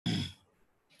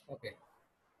Okay,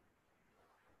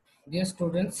 dear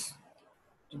students,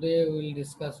 today we will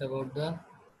discuss about the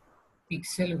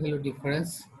pixel value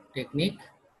difference technique,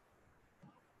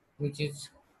 which is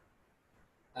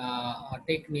a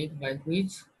technique by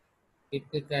which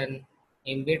people can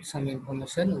embed some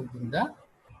information within the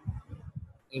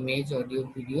image, audio,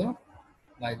 video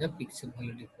by the pixel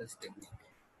value difference technique.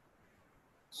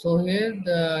 So here,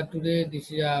 today this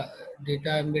is a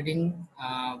data embedding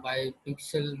by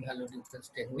pixel value difference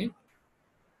technique.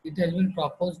 It has been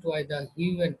proposed by the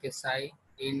Hugh and Kesai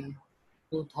in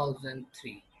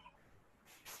 2003.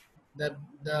 The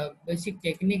basic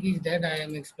technique is that I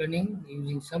am explaining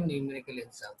using some numerical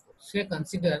examples. Say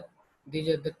consider these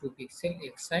are the two pixel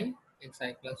xi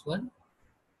plus 1,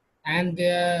 and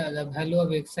the value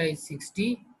of xi is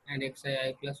 60 and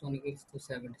xi plus 1 equals to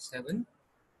 77.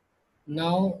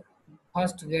 Now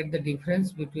first get the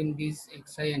difference between these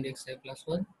xi and xi plus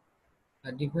 1.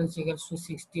 The difference equals to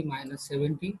 60 minus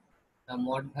 70, the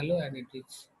mod value, and it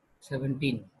is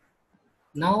 17.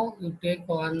 Now you take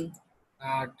one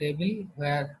table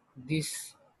where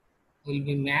this will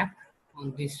be mapped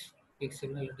on this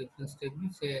pixel value difference table.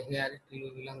 Say here it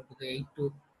will belong to the 8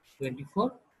 to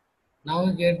 24. Now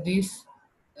we get this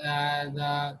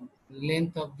the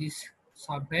length of this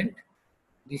subband.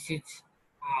 This is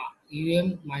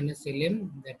um minus lm,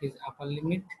 that is upper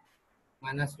limit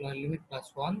minus lower limit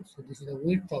plus 1. So this is the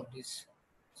width of this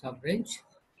subrange,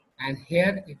 and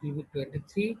here it will be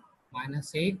 23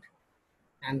 minus 8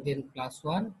 and then plus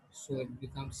 1, so it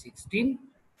becomes 16.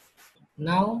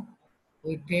 Now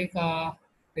we take a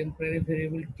temporary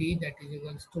variable t, that is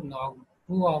equals to log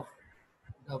 2 of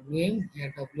wm.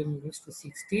 Here wm equals to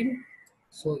 16,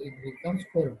 so it becomes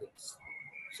 4 bits.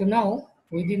 So now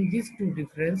within these two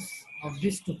difference of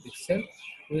these two pixels,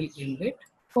 we will embed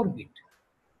 4 bit.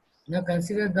 Now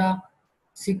consider the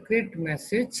secret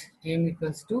message m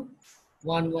equals to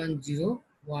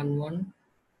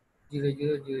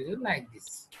 110110000 like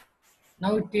this.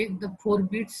 Now we take the 4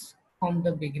 bits from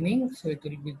the beginning, so it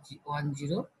will be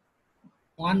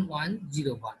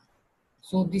 101101.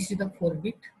 So this is the 4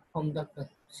 bit from the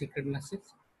secret message.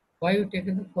 Why you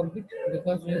taken the 4 bit?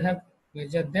 Because we have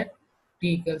measured that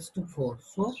t equals to 4.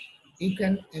 So you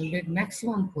can embed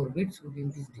maximum 4 bits within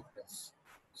this difference.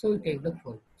 So we take the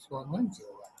 4 bits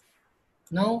 1101.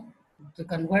 Now to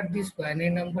convert this binary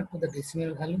number to the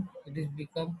decimal value, it is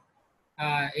become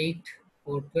 8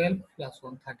 or 12 plus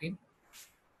 113.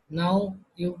 Now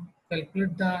you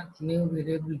calculate the new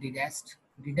variable d dash.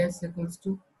 D dash equals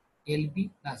to LB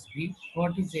plus B.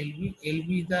 What is LB?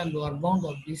 LB is the lower bound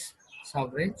of this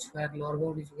subrange, where lower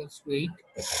bound is equals to 8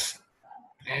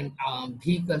 and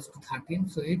B equals to 13.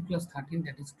 So 8 plus 13,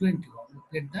 that is 21. You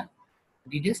get the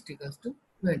d dash equals to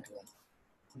 21.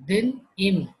 Then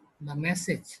M, the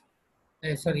message,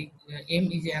 M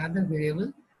is another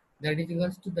variable that is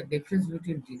equals to the difference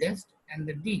between d dash and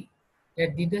the d.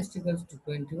 That d dash equals to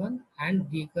 21 and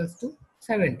d equals to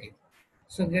 17.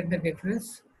 So get the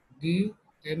difference, d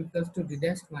m equals to d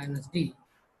dash minus d,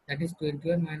 that is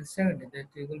 21 minus 17, that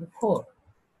is equal to 4.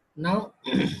 Now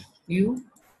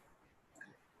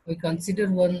we consider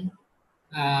one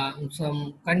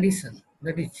some condition,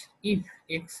 that is if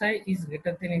xi is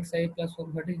greater than xi plus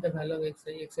 1, what is the value of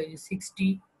xi? Xi is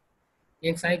 60,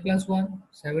 xi plus 1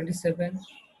 77.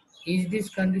 Is this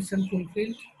condition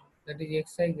fulfilled? That is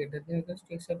xi greater than equals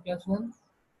to xi plus 1?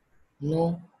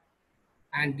 No.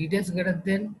 And d dash greater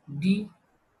than d?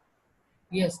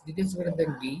 Yes, d dash greater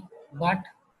than d, but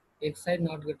xi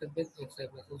not greater than xi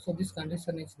plus 1. So this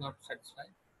condition is not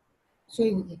satisfied. So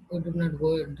we do not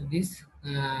go into this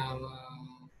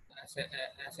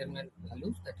assignment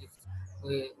values. That is,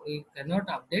 we cannot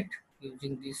update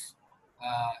using this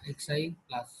xi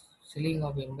plus ceiling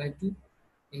of m by 2,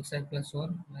 xi plus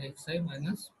 1 by xi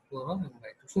minus 4 of m by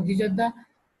 2. So these are the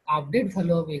update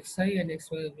value of xi and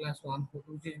xi plus 1,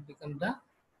 which is become the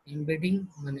embedding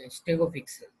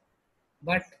stegopixel.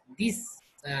 But this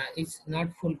is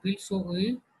not fulfilled, so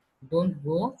we don't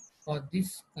go for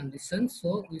this condition,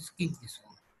 so we skip this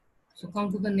one. So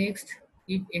come to the next.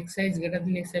 If xi is greater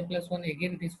than xi plus 1,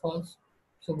 again it is false,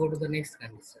 so go to the next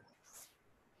condition.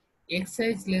 Xi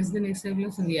is less than xi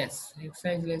plus 1, yes, xi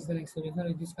is less than xi plus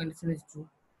 1, this condition is true.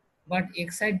 But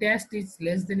xi dash is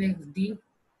less than d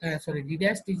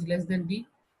dash is less than d,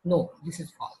 no, this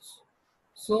is false.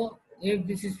 So if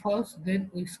this is false, then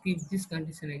we skip this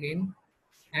condition again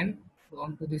and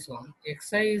on to this one.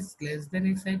 Xi is less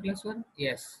than xi plus 1,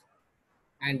 yes,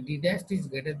 and d dash is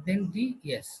greater than d,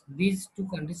 yes. These two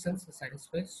conditions are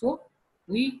satisfied, so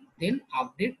we then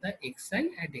update the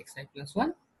xi at xi plus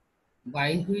 1,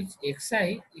 by which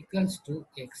xi equals to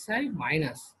xi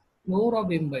minus floor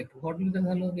of m by 2. What will be the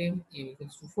value of m? M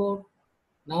equals to 4.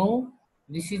 Now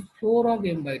this is floor of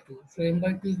m by 2. So m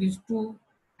by 2 is 2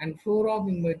 and floor of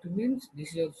m by 2 means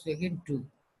this is also again 2.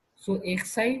 So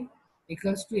xi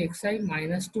equals to xi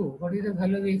minus 2. What is the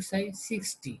value of xi?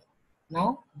 60.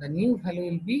 Now the new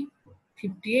value will be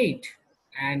 58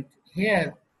 and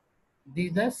here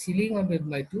the ceiling of m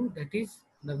by 2, that is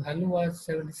the value was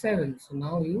 77. So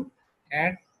now you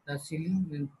add the ceiling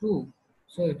in 2.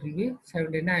 So it will be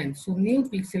 79. So new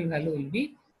pixel value will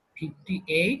be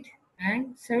 58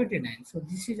 and 79. So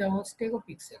this is our stego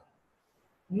pixel.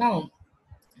 Now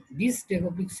this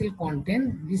stego pixel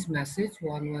contain this message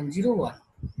 1101,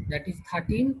 that is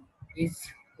 13 is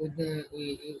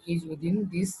is within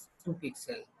this 2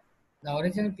 pixel. The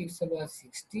original pixel was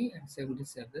 60 and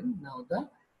 77. Now the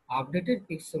updated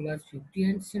pixel was 50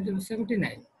 and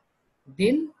 79.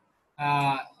 Then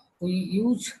uh, we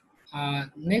use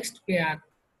next pair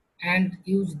and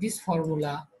use this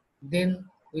formula. Then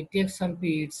we take some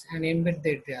bits and embed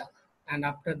data, and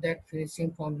after that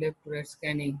finishing from left to right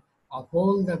scanning of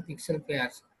all the pixel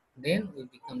pairs, then we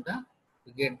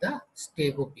get the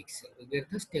stego pixel. We get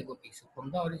the stego pixel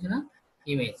from the original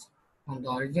image. From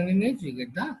the original image, we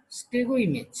get the stego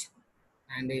image,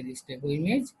 and the stego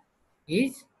image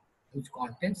is which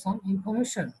contains some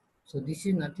information. So this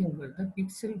is nothing but the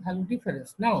pixel value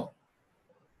difference. Now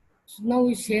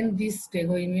we send this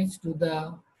stego image to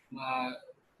the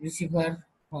receiver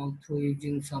from through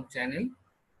using some channel.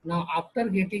 Now after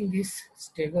getting this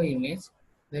stego image,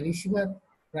 the receiver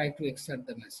try to extract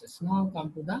the message. Now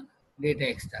come to the data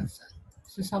extraction.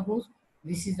 So suppose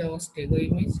this is our stego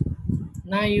image.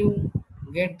 Now you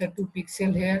get the 2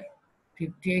 pixel here,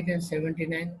 58 and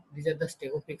 79. These are the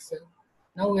stego pixel.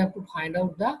 Now we have to find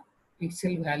out the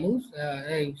pixel values.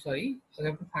 We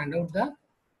have to find out the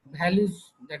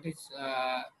values, that is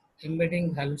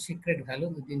embedding value, secret value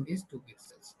within these 2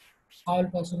 pixels. How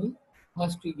possible?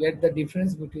 First we get the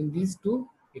difference between these two.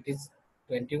 It is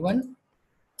 21.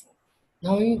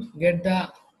 Now we get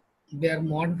their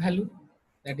mod value,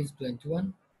 that is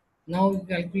 21. Now we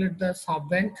calculate the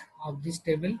subband of this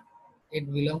table.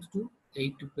 It belongs to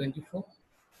 8 to 24.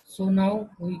 So now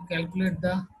we calculate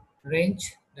the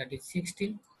range, that is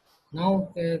 16. Now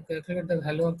calculate the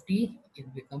value of t,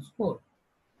 it becomes 4.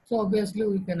 So obviously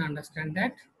we can understand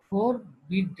that 4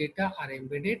 bit data are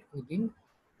embedded within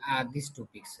these 2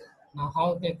 pixels. Now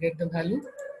how we get the value?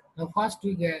 Now first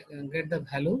we get the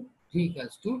value d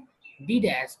equals to d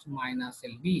dash minus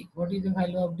lb. What is the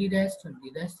value of d dash?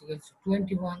 D dash equals to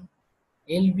 21.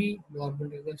 LB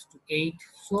government equals to 8.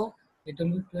 So it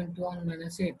will be 21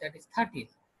 minus 8, that is 13.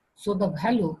 So the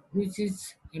value which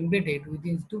is embedded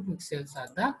within 2 pixels are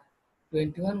the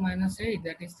 21 minus 8,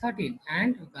 that is 13.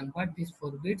 And we convert these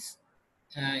 4 bits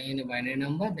in a binary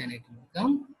number, then it will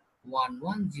become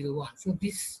 1101. So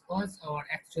this was our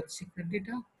actual secret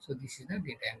data. So this is the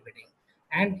data embedding.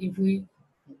 And if we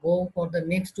go for the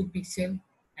next 2 pixel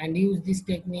and use this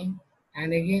technique,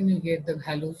 and again you get the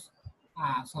values,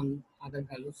 some other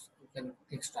values you can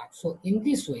extract. So in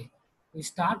this way, we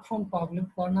start from top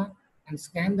left corner and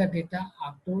scan the data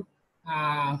up to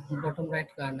bottom right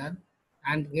corner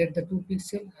and get the 2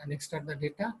 pixel and extract the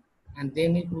data, and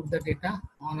then we put the data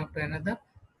one after another,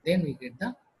 then we get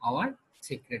the our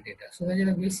secret data. So that is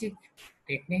the basic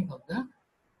technique of the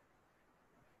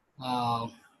uh,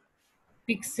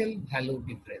 pixel value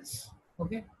difference.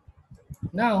 Okay,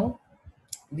 now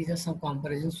these are some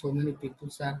comparisons. So many people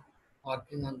are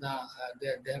working on the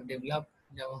they have developed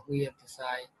Java Hui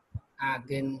FSI,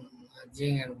 then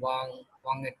Jing and Wang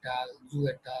et al, Zhu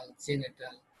et al, Chen et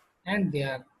al, and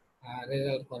their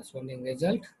result, corresponding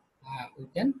result we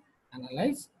can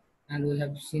analyze, and we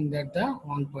have seen that the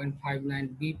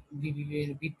 1.59 bit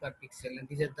per pixel, and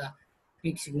these are the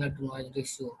peak signal to noise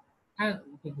ratio, and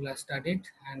people have studied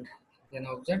and then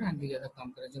observed, and these are the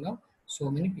comparison of so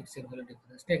many pixel value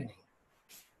difference technique.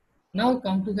 Now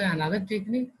come to the another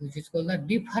technique which is called the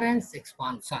difference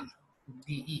expansion,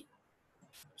 DE.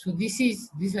 So this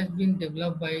has been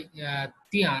developed by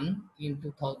Tian in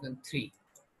 2003.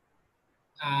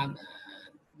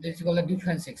 This is called the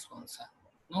difference expansion.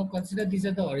 Now consider these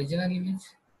are the original image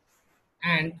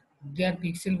and their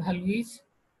pixel value is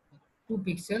 2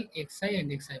 pixel xi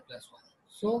and xi plus 1.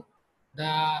 So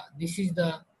this is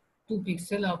the 2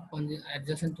 pixel of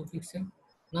adjacent 2 pixel.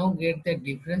 Now get the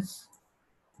difference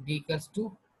d equals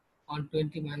to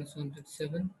 120 minus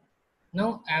 127.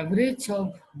 Now average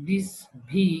of this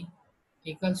v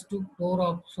equals to 4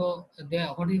 of, so there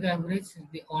what is the average?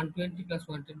 The 120 plus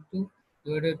 122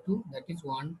 divided 2, that is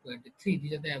 123.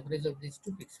 These are the average of these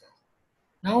 2 pixels.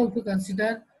 Now if you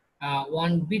consider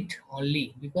 1 bit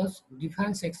only, because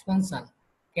difference expansion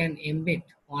can embed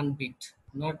one bit,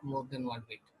 not more than one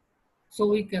bit. So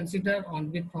we consider one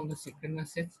bit from the secret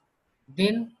message.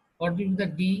 Then what will be the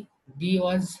D? D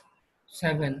was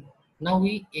 7. Now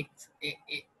we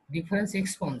difference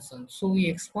expansion. So we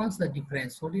expand the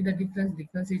difference. What is the difference?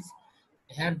 Difference is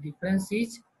here, difference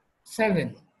is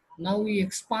 7. Now we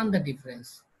expand the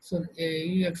difference. So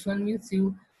you expand means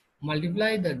you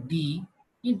multiply the D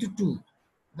into 2.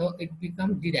 Now it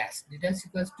becomes D dash. D dash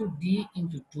equals to D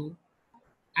into 2,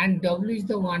 and W is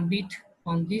the one bit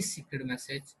from this secret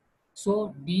message.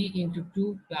 So D into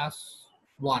 2 plus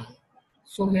 1.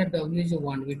 So here W is a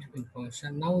one bit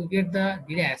information. Now we get the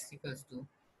D dash equals to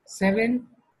 7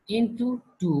 into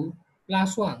 2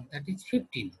 plus 1, that is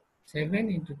 15. 7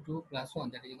 into 2 plus 1,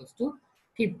 that is equals to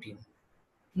 15.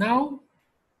 Now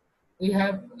we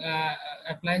have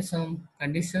applied some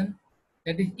condition,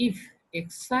 that is if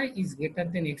xi is greater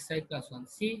than xi plus 1.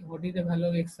 See what is the value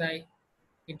of xi?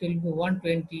 It will be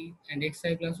 120 and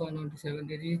xi plus 127.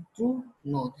 That is true?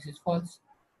 No, this is false.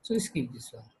 So skip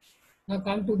this one. Now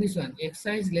come to this one.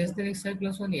 Xi is less than xi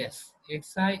plus 1. Yes,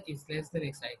 xi is less than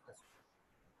xi plus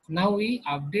 1. Now we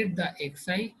update the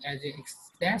xi as a x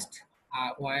dashed,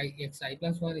 y xi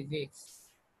plus 1 is a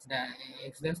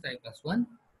x dashed I plus 1,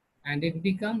 and it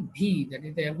become v, that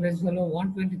is the average value of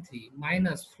 123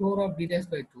 minus floor of d dash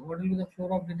by 2. What will be the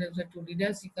floor of d dash by 2? D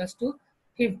dash equals to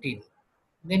 15.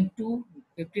 Then 2,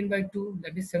 15 by 2,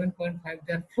 that is 7.5.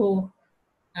 Their floor,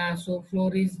 so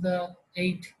floor is the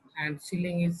 8 and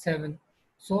ceiling is 7.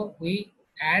 So we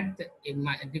add the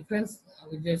difference,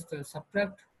 we just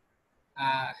subtract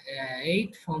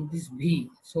 8 from this v.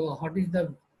 So what is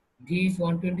the v is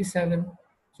 127.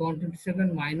 So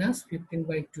 127 minus 15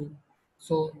 by 2.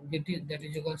 So that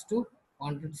is equals to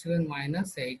 127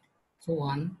 minus 8. So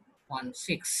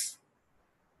 116.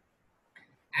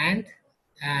 And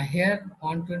here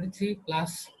 123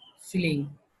 plus ceiling,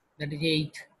 that is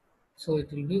 8, so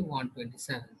it will be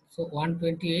 127. So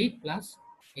 128 plus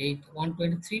 8,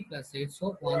 123 plus 8,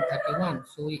 so 131.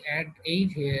 So we add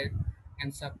 8 here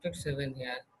and subtract 7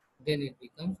 here, then it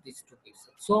becomes these 2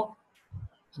 pixels. So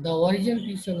the original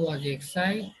pixel was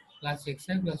xi plus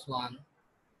 1,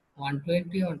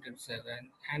 120, 127,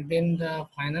 and then the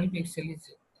final pixel is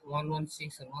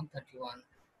 116 and 131,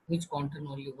 which contain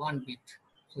only one bit.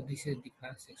 So this is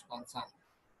difference expansion,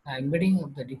 the embedding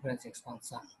of the difference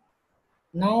expansion.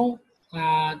 Now,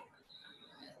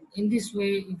 in this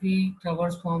way, if we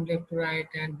traverse from left to right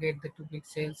and get the 2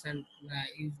 pixels and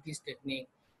use this technique,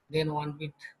 then one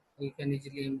bit we can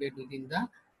easily embed within the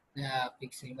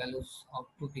pixel values of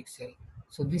 2 pixel.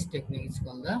 So this technique is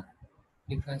called the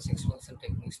difference expansion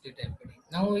technique, state embedding.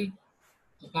 Now we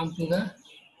come to the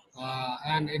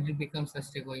and it becomes a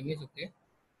stego image, okay,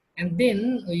 and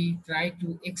then we try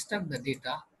to extract the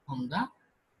data from the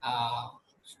uh,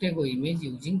 stego image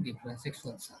using difference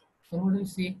expansion. So what do you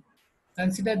see?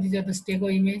 Consider these are the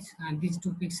stego image, and these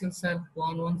 2 pixels are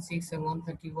 116 and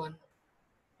 131.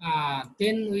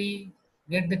 Then we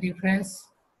get the difference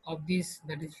of this,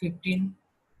 that is 15,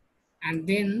 and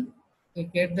then we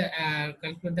get the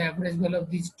calculate the average value of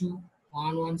these two,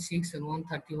 116 and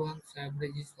 131. So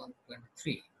average is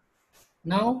 123.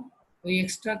 Now we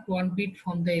extract one bit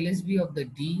from the LSB of the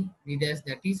D dash,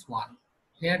 that is 1.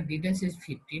 Here D dash is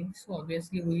 15. So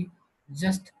obviously we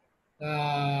just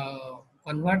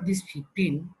convert this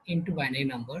 15 into binary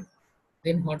number.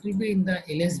 Then what will be in the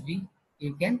LSB?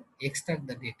 You can extract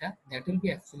the data. That will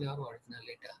be actually our original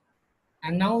data.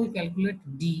 And now we calculate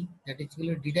D, that is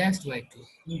equal to D dash by 2.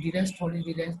 In D dash, what is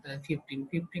D dash? 15.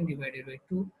 15 divided by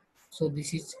 2. So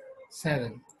this is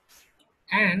 7.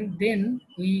 And then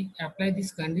we apply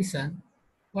this condition.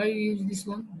 Why we use this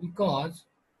one? Because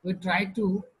we try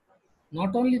to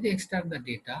not only to extract the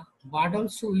data, but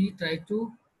also we try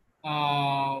to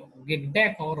get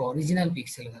back our original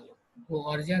pixel value.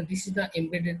 So original, this is the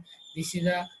embedded, this is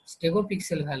the stego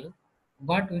pixel value,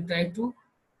 but we try to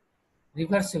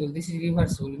reversible. This is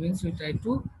reversible, means we try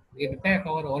to get back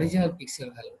our original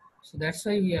pixel value. So that's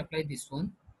why we apply this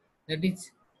one, that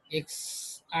is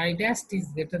xi dash is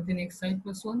greater than xi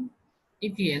plus 1.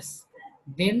 If yes,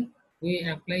 then we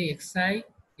apply xi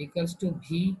equals to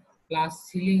v plus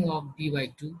ceiling of d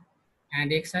by 2,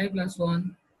 and xi plus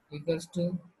 1 equals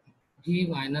to d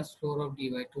minus floor of d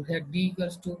by 2. Here d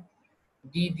equals to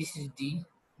d, this is d,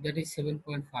 that is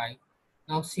 7.5.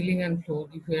 Now ceiling and floor,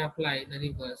 if we apply the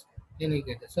reverse, then we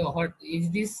get it. So what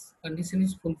is this condition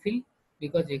is fulfilled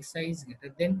because xi is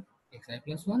greater than xi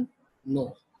plus 1?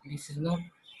 No, this is not.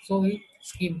 So we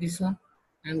skip this one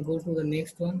and go to the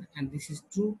next one, and this is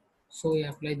true. So we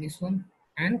apply this one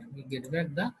and we get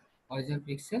back the original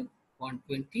pixel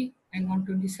 120 and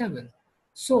 127.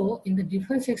 So in the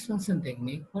difference expansion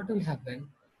technique, what will happen?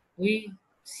 We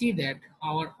see that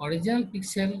our original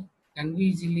pixel can be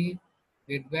easily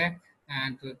get back,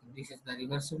 and this is the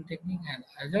reversible technique, and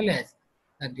as well as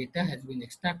the data has been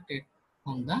extracted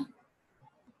from the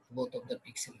both of the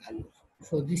pixel values.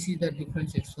 So this is the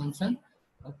difference expansion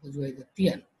proposed by the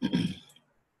Tian.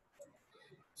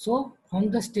 So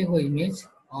from the stego image,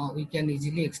 we can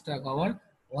easily extract our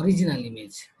original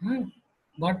image,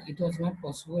 but it was not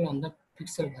possible on the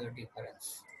pixel value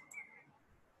difference.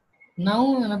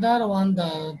 Now another one,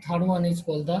 the third one is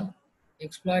called the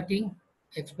exploiting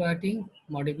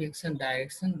modification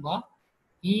direction by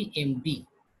EMD.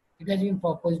 It has been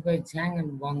proposed by Zhang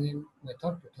and Wang in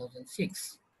method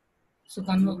 2006. So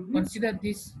consider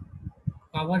this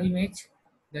cover image,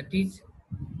 that is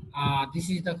this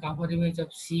is the cover image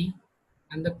of C,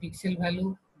 and the pixel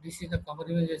value, this is the cover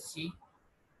image of C,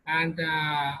 and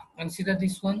consider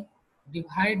this one,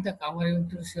 divide the cover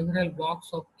into several blocks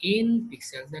of n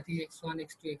pixels, that is x1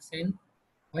 x2 xn,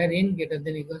 where n greater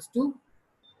than equals to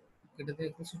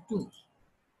 2.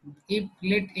 If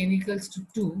let n equals to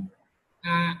 2,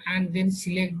 and then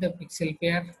select the pixel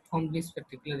pair from this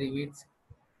particular image,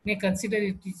 may consider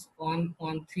it is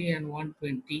 113 and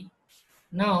 120.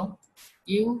 Now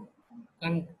you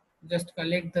can just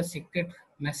collect the secret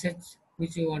message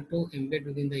which you want to embed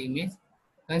within the image.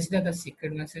 Consider the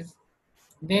secret message.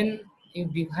 Then you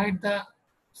divide the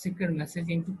secret message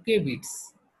into k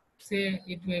bits. Say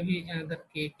it may be another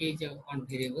k is on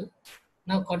variable.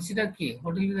 Now consider k.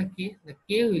 What will be the k? The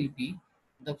k will be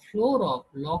the floor of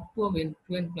log 2 of n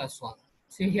plus 1.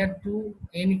 Say here 2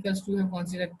 n equals 2, we have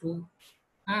considered 2.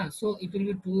 So it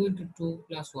will be 2 into 2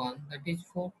 plus 1, that is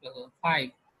 4 plus 1,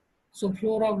 5. So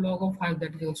floor of log of 5,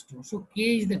 that is 2. So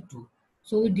k is the 2.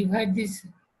 So we divide this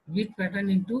bit pattern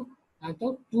into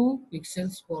the 2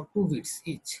 pixels for 2 bits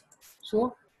each.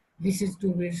 So this is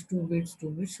 2 bits, 2 bits, 2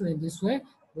 bits. So in this way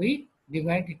we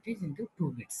divide it into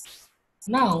 2 bits.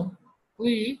 Now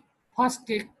we first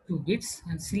take 2 bits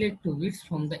and select 2 bits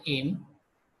from the M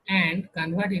and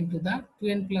convert into the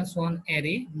 2n plus 1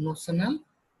 array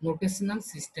notational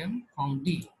system from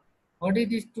D. What is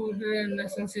this two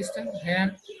notational system?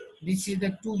 Here this is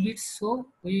the 2 bits, so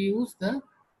we use the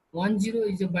 10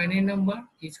 is a binary number,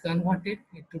 is converted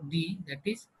into D, that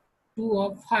is 2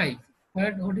 of 5.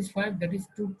 What is 5? That is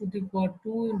 2 to the power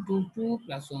 2 into 2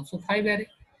 plus 1. So 5 array.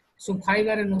 So 5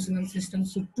 array notational system.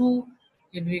 So 2,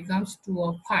 it becomes 2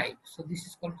 of 5. So this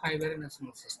is called 5 array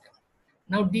notational system.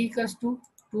 Now D equals to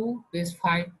 2 base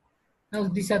 5. Now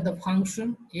these are the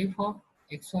function f of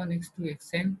x1, x2,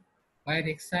 xn, where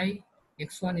xi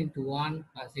x1 into 1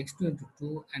 plus x2 into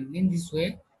 2, and in this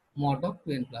way mod of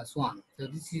 2n plus 1. So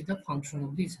this is the function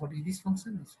of this. What is this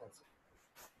function? This function.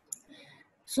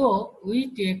 So we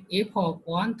take f of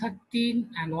 113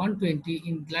 and 120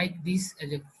 in like this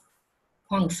as a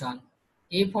function,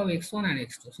 f of x1 and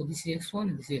x2. So this is x1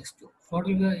 and this is x2. So what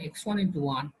will be x1 into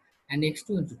 1 and x2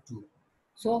 into 2.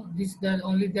 So this the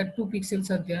only there 2 pixels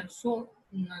are there. So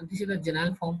this is the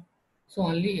general form. So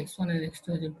only x1 and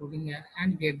x2 is putting here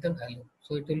and get the value.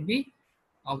 So it will be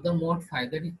of the mod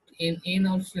 5. That is n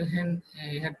also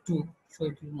had 2. So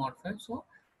it will be mod 5. So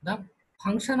the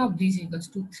function of this equals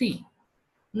to 3.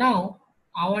 Now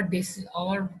our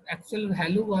actual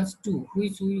value was 2,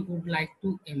 which we would like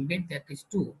to embed, that is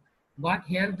 2. But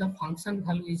here the function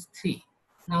value is 3.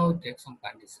 Now we take some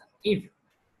condition. If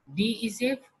D is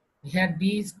F, here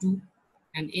D is 2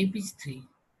 and F is 3.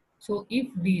 So if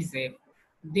D is F,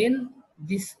 then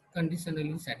this condition will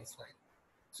be satisfied.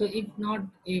 So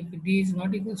if D is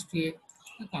not equals to F,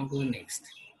 we come to the next.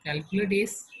 Calculate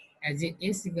S as a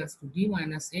S equals to D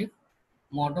minus F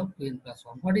mod of 2n plus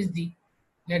 1. What is D?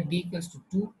 Here D equals to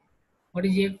 2. What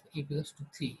is F? F equals to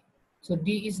 3. So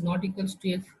D is not equals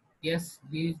to F. Yes,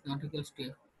 D is not equals to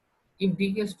F. If D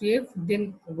equals to F,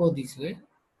 then go this way.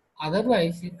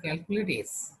 Otherwise, you calculate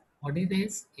S. What is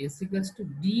S? S equals to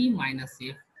D minus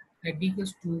F. That D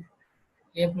equals to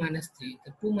F minus 3.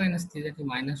 The 2 minus 3, that is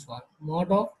minus 1.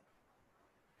 Mod of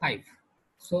 5.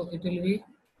 So it will be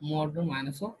mod of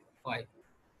minus of 5.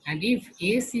 And if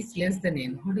S is less than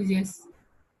N, what is S?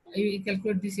 You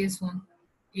calculate this S1.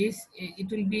 S,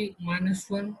 it will be minus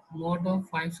 1 mod of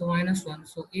 5. So minus 1.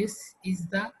 So S is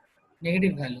the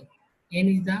negative value. N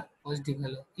is the positive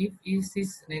value. If S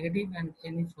is negative and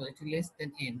N is positive less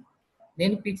than N,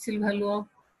 then pixel value of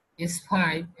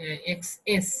S5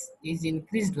 XS is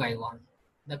increased by 1.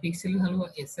 The pixel value of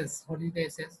SS, what is the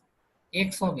SS?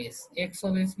 X of S. X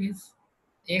of S means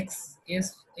X,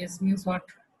 S means what?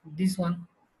 This one,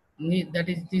 that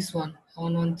is this one,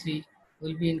 113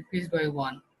 will be increased by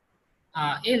 1.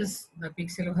 Else the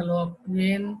pixel value of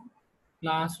 2n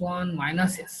plus 1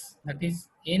 minus s, that is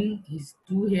n is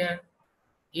 2 here,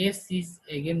 s is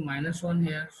again minus 1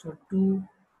 here, so 2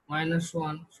 minus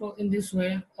 1. So in this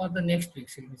way, or the next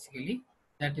pixel basically,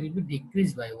 that will be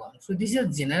decreased by 1. So this is a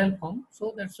general form,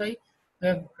 so that's why we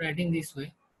are writing this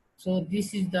way. So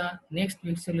this is the next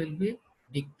pixel will be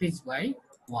decreased by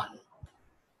 1.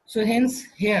 So hence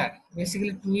here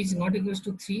basically 2 is not equals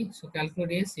to 3, so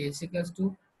calculate s equals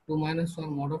to 2 minus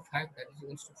 1 mod of 5, that is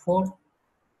equals to 4.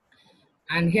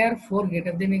 And here 4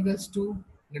 greater than equals to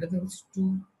greater than equals to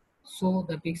 2, so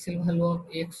the pixel value of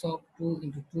x of 2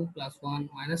 into 2 plus 1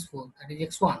 minus 4, that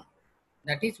is x1,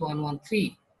 that is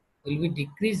 113, will be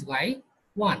decreased by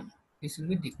 1. This will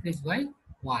be decreased by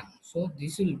 1, so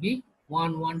this will be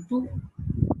 112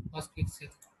 first pixel,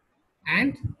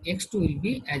 and x2 will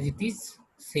be as it is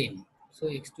same, so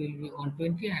x2 will be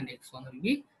 120 and x1 will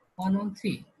be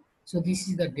 113. So this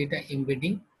is the data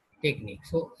embedding technique.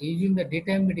 So using the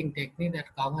data embedding technique,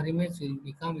 that cover image will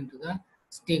become into the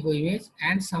stego image,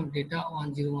 and some data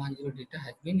 1010 data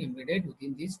has been embedded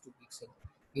within these 2 pixels.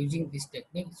 Using this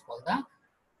technique is called the,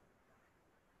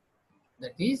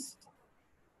 that is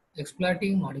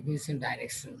exploiting modification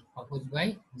direction, proposed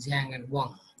by Zhang and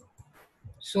Wang.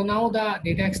 So now the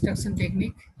data extraction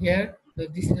technique here,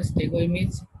 this is a stego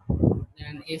image,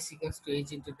 and S equals to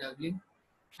H into W,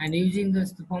 and using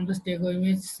this from the stego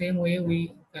image, same way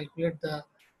we calculate the,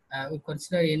 we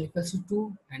consider n equals to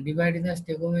 2 and dividing the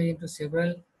stego image into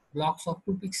several blocks of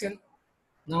 2 pixel.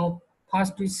 Now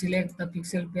first we select the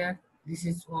pixel pair, this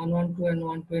is 112 and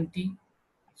 120,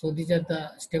 so these are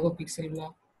the stego pixel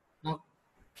block. Now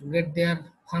get their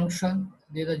function,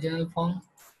 they are the general form.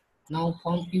 Now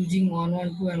from using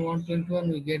 112 and 121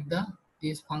 we get the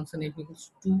this function f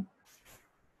equals to 2.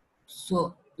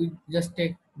 So we just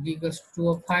take d equals to 2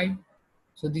 of 5.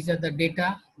 So these are the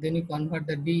data. Then you convert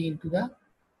the d into the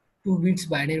 2 bits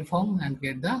binary form and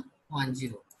get the 10.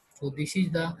 So this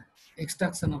is the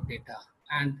extraction of data.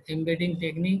 And embedding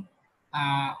technique,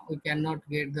 we cannot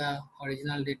get the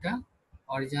original data,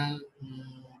 original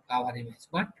cover image,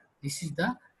 but this is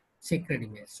the secret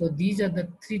image. So these are the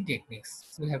 3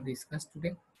 techniques we have discussed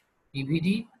today: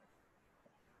 PVD,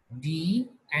 DE,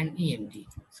 and EMD.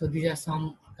 So these are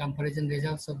some comparison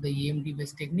results of the EMD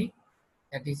based technique.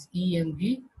 That is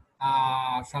EMD,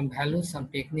 some values, some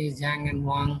techniques, Zhang and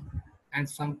Wang, and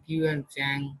some Q and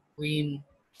Zhang, Queen,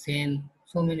 Sen.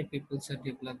 So many people have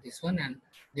developed this one, and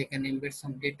they can embed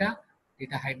some data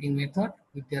hiding method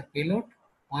with their payload,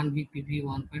 1 BPP,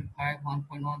 1.5,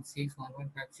 1.16,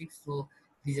 1.56. So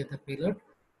these are the payload.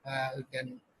 We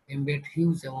can embed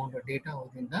huge amount of data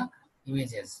within the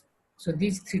images. So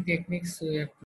these 3 techniques we have